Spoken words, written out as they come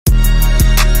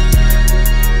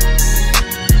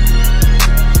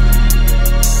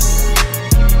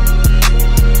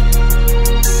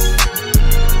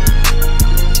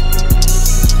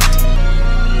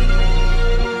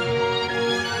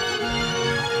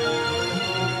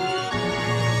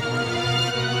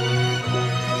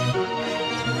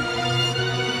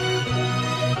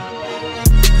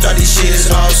shit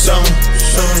is all summer.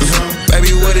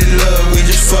 Baby, what it love, we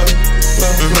just fuck.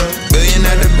 Billion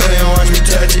at the billion, watch me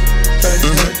touch it.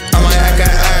 I might act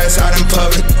got ass out in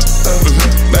public.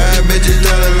 Bad bitches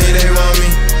telling me they want me.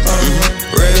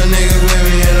 Real niggas with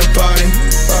me in the party.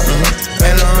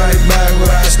 And I'm right back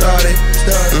where I started.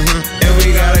 And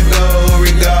we gotta go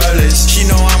regardless. She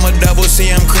know I'm a double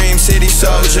CM Cream City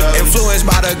soldier. Influenced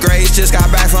by the grades, just got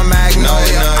back from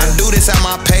Magnolia. I do this at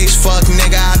my pace, fuck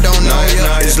nigga, I don't know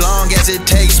ya. As long as it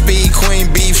takes speed, queen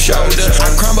beef shoulder. I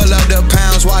crumble up the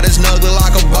pounds while this nug look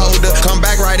like a boulder. Come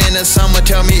back right in the summer,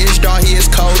 tell me IshDARR, he is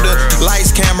colder. Lights,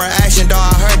 camera, action, dawg,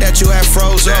 I heard that you have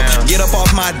froze up. Get up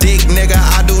off my dick, nigga,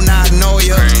 I do not know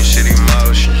ya. Green City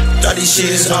motion. Thought these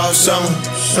shit is all summer.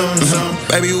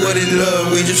 Baby, what it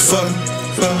love, we just fuck.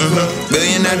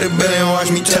 Billion at the billion,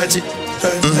 watch me touch it.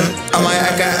 I might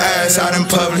act got ass out in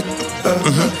public.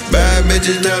 Bad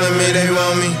bitches telling me they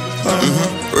want me.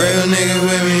 Real niggas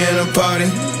with me in the party.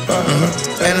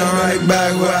 And I'm right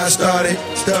back where I started.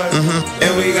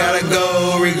 And we gotta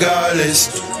go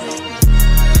regardless.